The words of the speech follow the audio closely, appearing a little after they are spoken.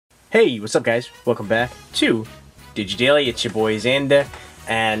Hey, what's up guys? Welcome back to DigiDaily. It's your boy Xander,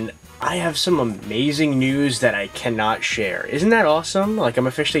 and I have some amazing news that I cannot share. Isn't that awesome? Like, I'm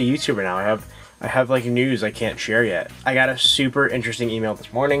officially a YouTuber now. I have like news I can't share yet. I got a super interesting email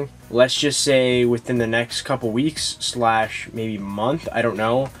this morning. Let's just say within the next couple weeks slash maybe month, I don't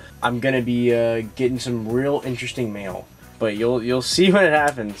know, I'm gonna be getting some real interesting mail. But you'll see when it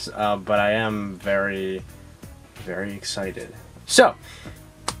happens. But I am very, very excited. So,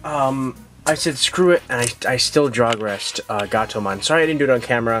 I said screw it, and I still Drogrest Gatomon. Sorry I didn't do it on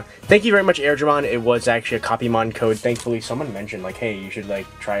camera. Thank you very much, Airdramon. It was actually a Copymon code. Thankfully, someone mentioned, like, hey, you should, like,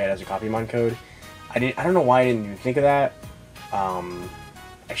 try it as a Copymon code. I don't know why I didn't even think of that.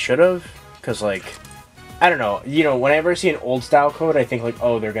 I should have, because, like, I don't know. You know, whenever I see an old-style code, I think, like,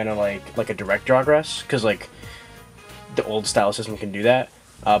 oh, they're gonna, like a direct Drogrest, because, like, the old-style system can do that.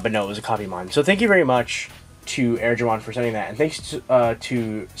 But no, it was a Copymon. So thank you very much to Airdramon for sending that, and thanks to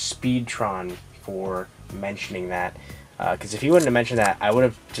Speedtron for mentioning that, because if he wouldn't have mentioned that, I would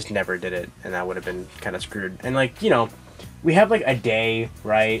have just never did it, and that would have been kind of screwed. And, like, you know, we have like a day,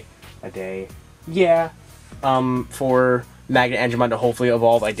 right? A day, yeah, for Magnet Angemon to hopefully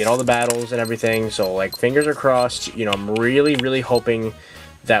evolve. I did all the battles and everything, so, like, fingers are crossed. You know, I'm really hoping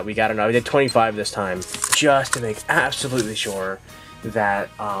that we got enough. I did 25 this time, just to make absolutely sure that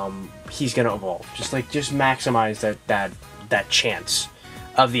he's gonna evolve. Just maximize that chance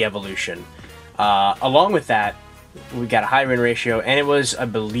of the evolution. Along with that, we got a high win ratio, and it was, I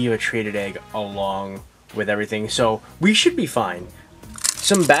believe, a traded egg along with everything, so we should be fine.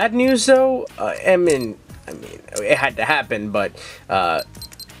 Some bad news though. I mean, it had to happen, but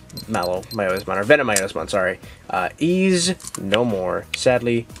Venomyosmon, sorry, is no more.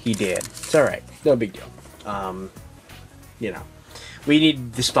 Sadly, he did. It's alright, no big deal. You know, we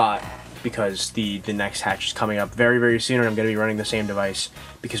need the spot because the next hatch is coming up very soon, and I'm going to be running the same device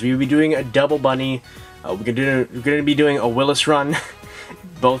because we will be doing a double bunny. We're going to be doing a Willis run,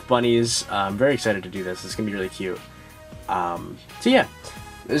 both bunnies. I'm very excited to do this. It's going to be really cute. So yeah,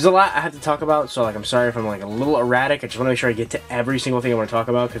 there's a lot I have to talk about, so, like, I'm sorry if I'm, like, a little erratic. I just want to make sure I get to every single thing I want to talk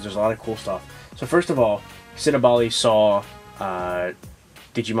about because there's a lot of cool stuff. So first of all, Cinnabali saw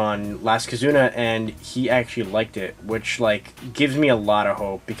Digimon Last Kazuna, and he actually liked it, which, like, gives me a lot of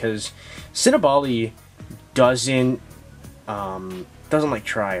hope because Cinnabali doesn't like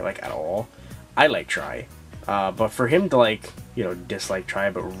Tri, like, at all. I like Tri, but for him to, like, you know, dislike Tri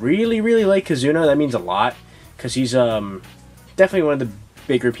but really like Kazuna, that means a lot because he's definitely one of the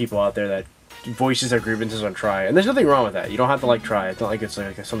bigger people out there that voices their grievances on Tri, and there's nothing wrong with that. You don't have to like Tri. It's not like it's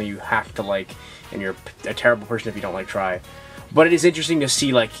like something you have to like, and you're a terrible person if you don't like Tri. But it is interesting to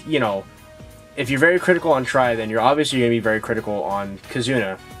see, like, you know, if you're very critical on Tri, then you're obviously going to be very critical on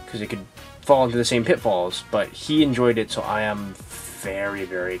Kazuna, because it could fall into the same pitfalls, but he enjoyed it, so I am very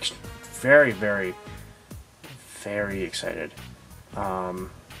excited. Yeah.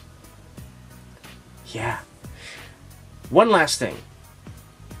 One last thing,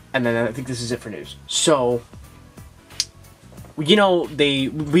 and then I think this is it for news. So, you know,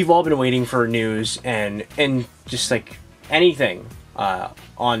 we've all been waiting for news and just, like, anything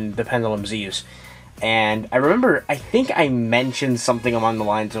on the Pendulum Z's, and I remember, I think I mentioned something along the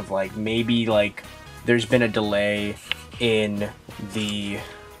lines of, like, maybe, like, there's been a delay in the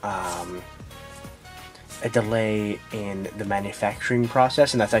manufacturing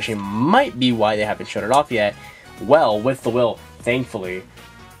process, and that's actually might be why they haven't shut it off yet. Well, with the will, thankfully,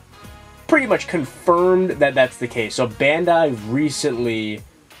 pretty much confirmed that that's the case. So Bandai recently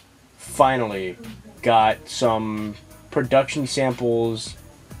finally got some production samples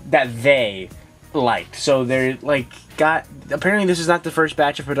that they liked. So they're, like, apparently this is not the first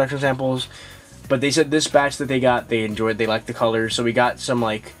batch of production samples, but they said this batch that they got, they enjoyed, they liked the colors. So we got some,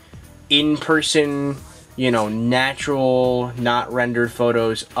 like, in-person, you know, natural, not rendered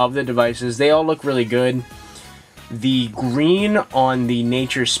photos of the devices. They all look really good. The green on the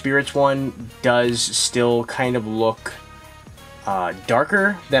Nature Spirits one does still kind of look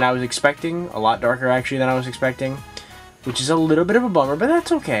darker than I was expecting. A lot darker, actually, than I was expecting, which is a little bit of a bummer, but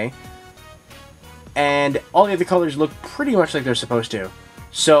that's okay. And all the other colors look pretty much like they're supposed to.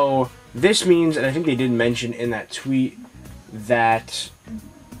 So this means, and I think they did mention in that tweet, that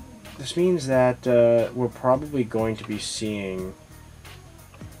this means that we're probably going to be seeing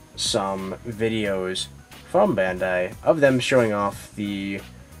some videos from Bandai of them showing off the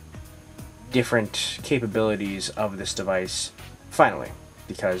different capabilities of this device finally,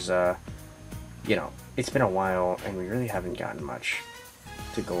 because you know, it's been a while and we really haven't gotten much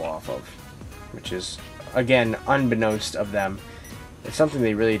to go off of, which is, again, unbeknownst of them. It's something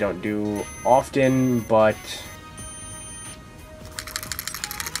they really don't do often, but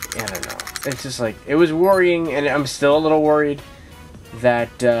I don't know. It's just like, it was worrying, and I'm still a little worried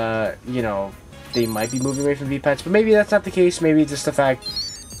that, you know, they might be moving away from V-Pets, but maybe that's not the case. Maybe it's just the fact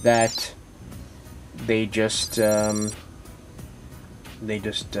that they just did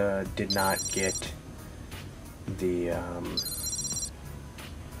not get the,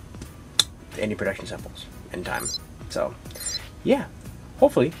 any production samples in time. So, yeah.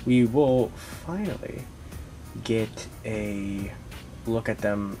 Hopefully, we will finally get a look at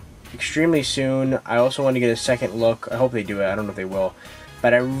them extremely soon. I also want to get a second look. I hope they do it. I don't know if they will.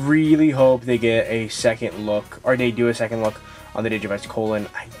 But I really hope they get a second look, or they do a second look on the Digivice colon.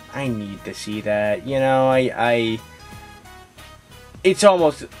 I need to see that. You know, it's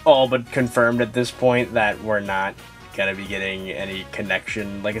almost all but confirmed at this point that we're not going to be getting any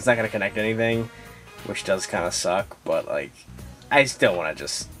connection. Like, it's not going to connect anything, which does kind of suck. But, like, I still want to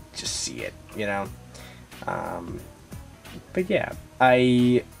just see it, you know? But yeah,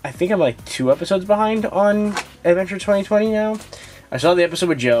 I think I'm like 2 episodes behind on Adventure 2020 now. I saw the episode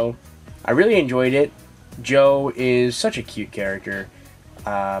with Joe. I really enjoyed it. Joe is such a cute character.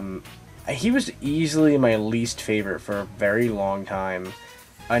 He was easily my least favorite for a very long time,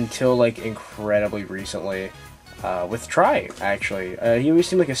 until like incredibly recently, with Try, actually. He always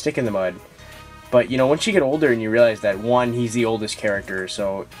seemed like a stick in the mud. But, you know, once you get older and you realize that, one, he's the oldest character,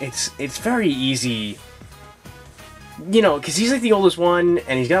 so it's very easy, you know, because he's like the oldest one,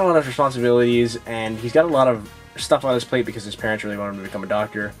 and he's got a lot of responsibilities, and he's got a lot of stuff on his plate because his parents really want him to become a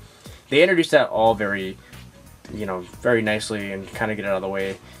doctor. They introduced that all very, you know, very nicely and kind of get it out of the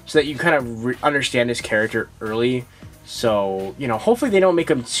way, so that you kind of understand his character early. So, you know, hopefully they don't make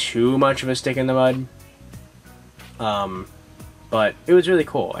him too much of a stick in the mud. But it was really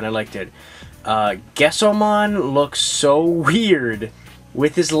cool, and I liked it. Gesomon looks so weird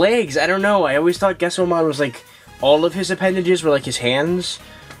with his legs. I don't know. I always thought Gesomon was like, all of his appendages were like his hands,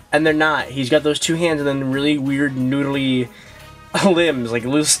 and they're not. He's got those 2 hands and then really weird noodly limbs, like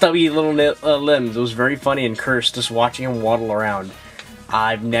little stubby little limbs. It was very funny and cursed just watching him waddle around.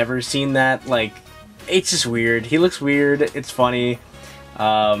 I've never seen that. Like, it's just weird. He looks weird. It's funny.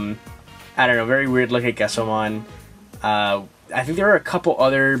 I don't know. Very weird look at Gesomon. I think there are a couple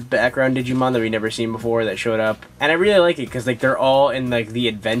other background Digimon that we've never seen before that showed up, and I really like it because like they're all in like the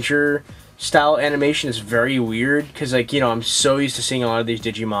adventure style animation. Is very weird because, like, you know, I'm so used to seeing a lot of these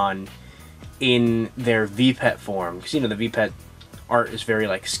Digimon in their V-Pet form, because, you know, the V-Pet art is very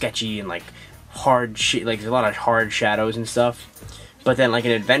like sketchy and like hard like there's a lot of hard shadows and stuff. But then like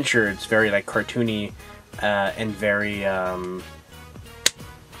in adventure, it's very like cartoony and very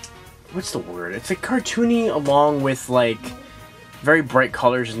what's the word? It's like cartoony along with like very bright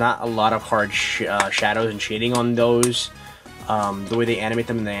colors. There's not a lot of hard shadows and shading on those, the way they animate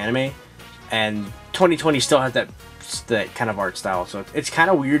them in the anime. And 2020 still has that kind of art style, so it's kind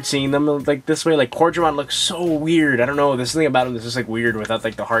of weird seeing them like this way. Like, Corjamon looks so weird. I don't know, there's something about him that's just like weird without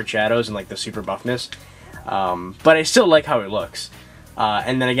like the hard shadows and like the super buffness. But I still like how it looks.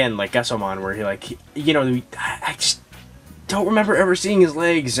 And then again, like Gesomon, where he like, you know, I just don't remember ever seeing his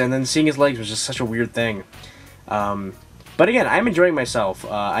legs, and then seeing his legs was just such a weird thing. But again, I'm enjoying myself.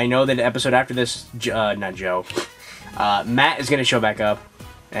 I know that episode after this, not Joe, Matt is going to show back up,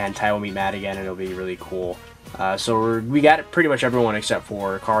 and Ty will meet Matt again, and it'll be really cool. So we got pretty much everyone except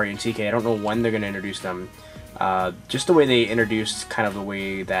for Kari and TK. I don't know when they're going to introduce them. Just the way they introduced kind of the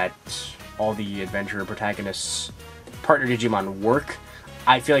way that all the adventure protagonists, partner Digimon, work.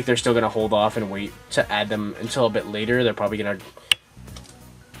 I feel like they're still going to hold off and wait to add them until a bit later. They're probably going to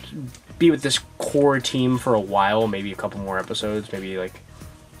be with this core team for a while, maybe a couple more episodes, maybe like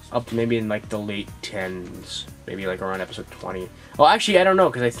maybe in like the late 10s, maybe like around episode 20. Well, actually, I don't know,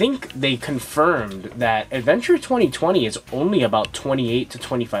 because I think they confirmed that Adventure 2020 is only about 28 to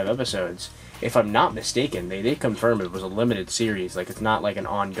 25 episodes, if I'm not mistaken. They confirmed it was a limited series, like it's not like an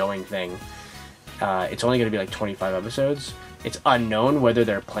ongoing thing. It's only going to be like 25 episodes. It's unknown whether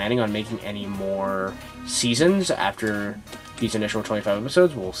they're planning on making any more seasons after these initial 25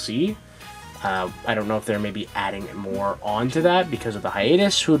 episodes. We'll see. I don't know if they're maybe adding more onto that because of the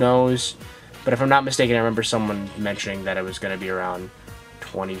hiatus. Who knows? But if I'm not mistaken, I remember someone mentioning that it was going to be around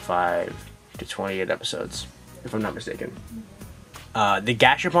 25 to 28 episodes, if I'm not mistaken. The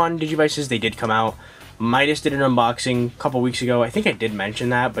Gashapon Digivices, they did come out. Midas did an unboxing a couple weeks ago. I think I did mention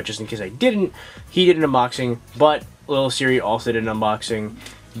that, but just in case I didn't, he did an unboxing. But Little Siri also did an unboxing.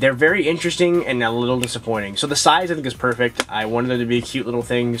 They're very interesting and a little disappointing. So the size, I think, is perfect. I wanted them to be cute little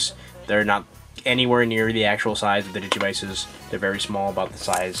things. They're not anywhere near the actual size of the Digivices. They're very small, about the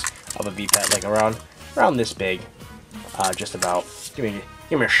size of a V-Pet, like around this big, just about. Give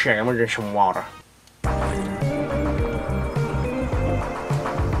me a shake. I'm gonna drink some water.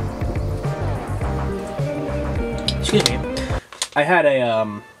 Excuse me. I had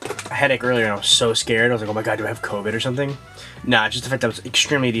a headache earlier and I was so scared. I was like, oh my god, do I have COVID or something? Nah, just the fact that I was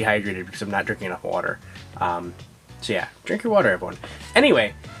extremely dehydrated because I'm not drinking enough water. So yeah, drink your water, everyone.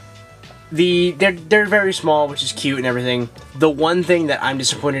 Anyway, they're very small, which is cute and everything. The one thing that I'm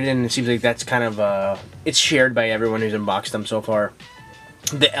disappointed in, and it seems like that's kind of, it's shared by everyone who's unboxed them so far.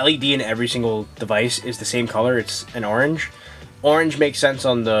 The LED in every single device is the same color. It's an orange. Orange makes sense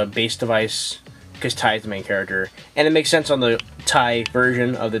on the base device because Ty is the main character, and it makes sense on the Ty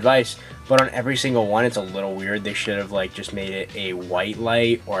version of the device, but on every single one it's a little weird. They should have like just made it a white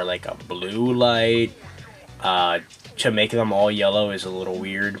light or like a blue light. To make them all yellow is a little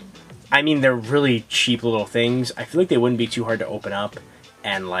weird. I mean, they're really cheap little things. I feel like they wouldn't be too hard to open up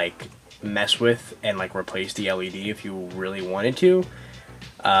and like mess with and like replace the LED if you really wanted to.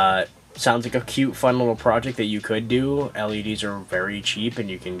 Sounds like a cute, fun little project that you could do. LEDs are very cheap, and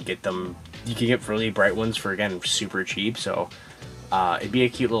you can get them. You can get really bright ones for, again, super cheap. So it'd be a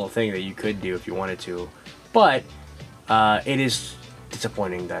cute little thing that you could do if you wanted to. But it is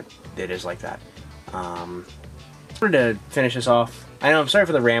disappointing that it is like that. I wanted to finish this off. I know I'm sorry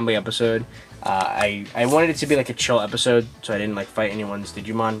for the rambly episode. I wanted it to be like a chill episode, so I didn't like fight anyone's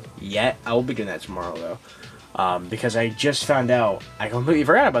Digimon yet. I will be doing that tomorrow though. Because I just found out, I completely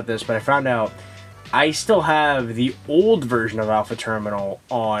forgot about this, but I found out I still have the old version of Alpha Terminal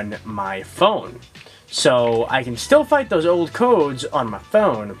on my phone. So I can still fight those old codes on my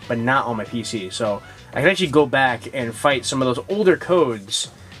phone, but not on my PC. So I can actually go back and fight some of those older codes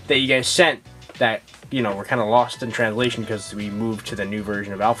that you guys sent that, you know, were kind of lost in translation because we moved to the new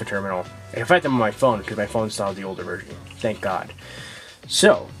version of Alpha Terminal. I can fight them on my phone because my phone still has the older version. Thank God.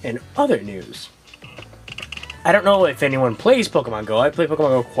 So, in other news, I don't know if anyone plays Pokemon Go. I play Pokemon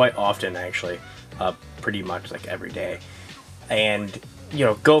Go quite often, actually. Pretty much like every day. And, you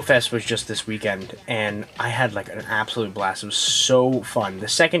know, Go Fest was just this weekend, and I had like an absolute blast. It was so fun. The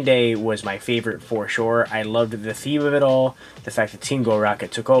second day was my favorite for sure. I loved the theme of it all. The fact that Team Go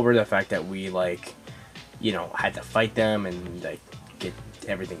Rocket took over. The fact that we, like, you know, had to fight them and, like, get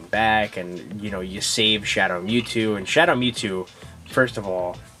everything back. And, you know, you save Shadow Mewtwo. And Shadow Mewtwo, first of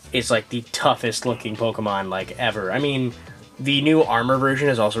all, is like the toughest looking Pokemon like ever. I mean, the new armor version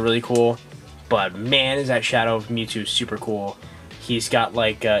is also really cool, but man, is that Shadow Mewtwo super cool. He's got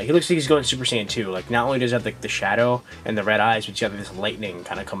like, he looks like he's going Super Saiyan 2. Like, not only does he have like the shadow and the red eyes, but he's got this lightning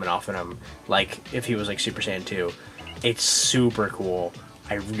kind of coming off of him, like if he was like Super Saiyan 2. It's super cool.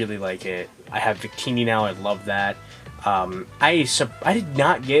 I really like it. I have Victini now. I love that. I did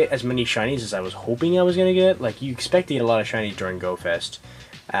not get as many shinies as I was hoping I was gonna get. Like, you expect to get a lot of shinies during Go Fest.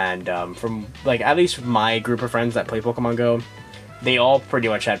 And from, like, at least my group of friends that play Pokemon Go, they all pretty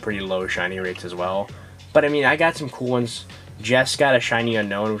much had pretty low shiny rates as well. But, I mean, I got some cool ones. Jess got a shiny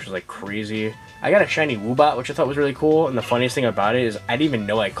Unknown, which was, like, crazy. I got a shiny Woobat, which I thought was really cool. And the funniest thing about it is I didn't even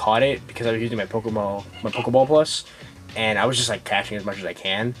know I caught it because I was using my Pokeball Plus. And I was just, like, catching as much as I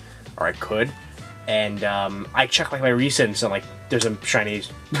can, or I could. And I checked, like, my recents, and, like, there's a shiny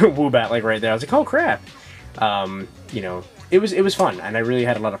Woobat, like, right there. I was like, oh, crap. You know, it was fun, and I really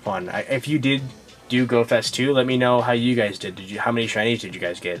had a lot of fun. If you did do Go Fest too, let me know how you guys did. How many shinies did you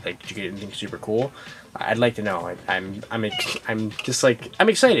guys get? Like, did you get anything super cool? I'd like to know. I'm just like, I'm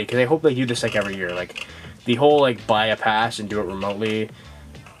excited because I hope they do this like every year. Like, the whole like buy a pass and do it remotely,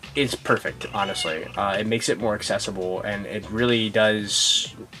 it's perfect. Honestly, it makes it more accessible, and it really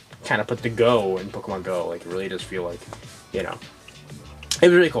does kind of put the Go in Pokemon Go. Like, it really does feel like, you know, it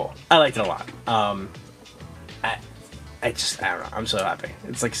was really cool. I liked it a lot. I don't know, I'm so happy.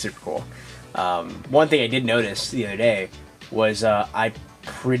 It's like super cool. One thing I did notice the other day was I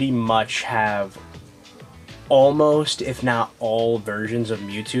pretty much have almost, if not all, versions of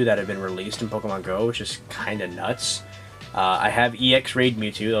Mewtwo that have been released in Pokemon Go, which is kind of nuts. I have EX Raid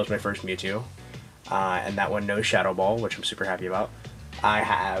Mewtwo, that was my first Mewtwo. And that one knows Shadow Ball, which I'm super happy about. I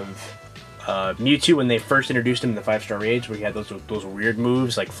have Mewtwo when they first introduced him in the 5-star raids, where he had those weird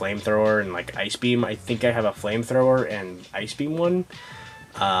moves like Flamethrower and like Ice Beam. I think I have a Flamethrower and Ice Beam one.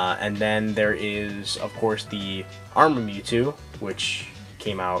 And then there is, of course, the Armor Mewtwo, which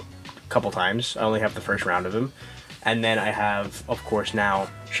came out a couple times. I only have the first round of him. And then I have, of course, now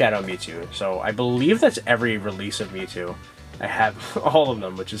Shadow Mewtwo. So I believe that's every release of Mewtwo. I have all of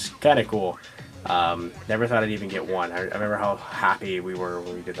them, which is kind of cool. Never thought I'd even get one. I remember how happy we were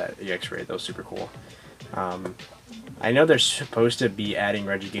when we did that EX raid. That was super cool. I know they're supposed to be adding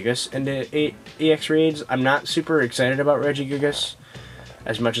Regigigas into EX raids. I'm not super excited about Regigigas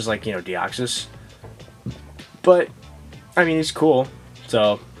as much as, like, you know, Deoxys. But, I mean, it's cool.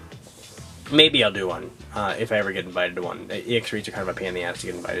 So, maybe I'll do one if I ever get invited to one. EX raids are kind of a pain in the ass to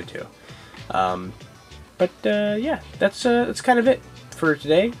get invited to. But yeah, that's kind of it for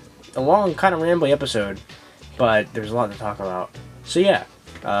today. A long, kind of rambly episode, but there's a lot to talk about. So yeah,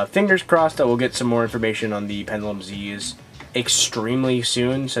 fingers crossed that we'll get some more information on the Pendulum Zs extremely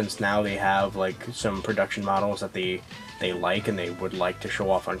soon, since now they have like some production models that they like and they would like to show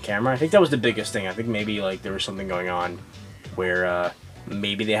off on camera. I think that was the biggest thing. I think maybe like there was something going on where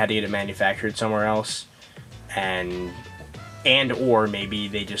maybe they had to get it manufactured somewhere else, and or maybe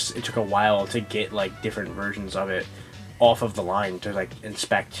they just, it took a while to get like different versions of it off of the line to like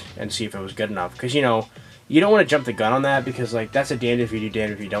inspect and see if it was good enough. Because you know, you don't want to jump the gun on that, because like that's a damned if you do,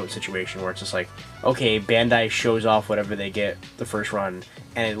 damned if you don't situation, where it's just like, okay, Bandai shows off whatever they get the first run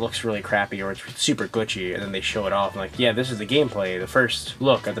and it looks really crappy or it's super glitchy, and then they show it off and like, yeah, this is the gameplay, the first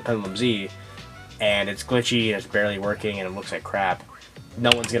look at the Pendulum Z, and it's glitchy and it's barely working and it looks like crap. No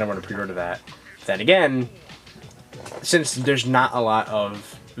one's gonna want to pre-order that. Then again, since there's not a lot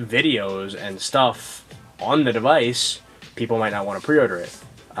of videos and stuff on the device, people might not want to pre-order it.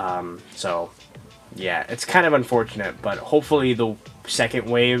 So yeah, it's kind of unfortunate, but hopefully the second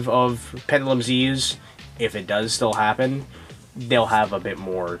wave of Pendulum Zs, if it does still happen, they'll have a bit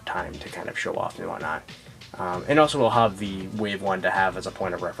more time to kind of show off and whatnot. And also we'll have the Wave 1 to have as a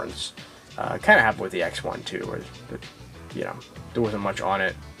point of reference. Kind of happened with the X1 too, where you know, there wasn't much on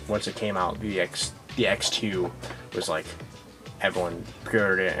it once it came out. The X2 was like, everyone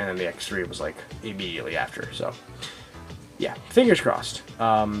pre-ordered it, and then the X3 was like immediately after, so yeah, fingers crossed.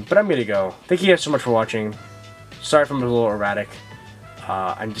 But I'm gonna go. Thank you guys so much for watching. Sorry if I'm a little erratic.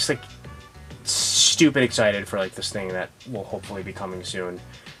 I'm just like stupid excited for like this thing that will hopefully be coming soon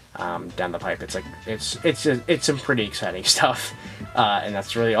down the pipe. It's like it's some pretty exciting stuff, and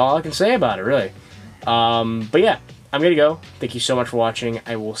that's really all I can say about it, really. But yeah, I'm gonna go. Thank you so much for watching.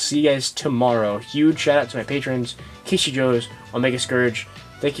 I will see you guys tomorrow. Huge shout out to my patrons, Kishi Joes, Omega Scourge.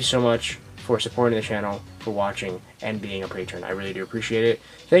 Thank you so much for supporting the channel, for watching, and being a patron. I really do appreciate it.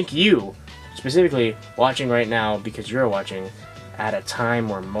 Thank you, specifically watching right now, because you're watching at a time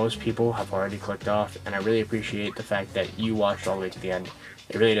where most people have already clicked off, and I really appreciate the fact that you watched all the way to the end.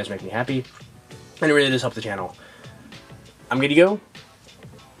 It really does make me happy, and it really does help the channel. I'm gonna go.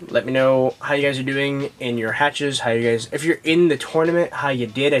 Let me know how you guys are doing in your hatches, how you guys, if you're in the tournament, how you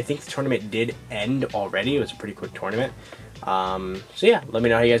did. I think the tournament did end already. It was a pretty quick tournament. So yeah, let me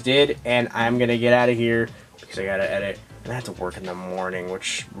know how you guys did, and I'm gonna get out of here because I gotta edit and I have to work in the morning,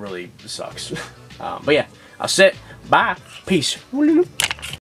 which really sucks. But yeah, I'll sit. Bye. Peace.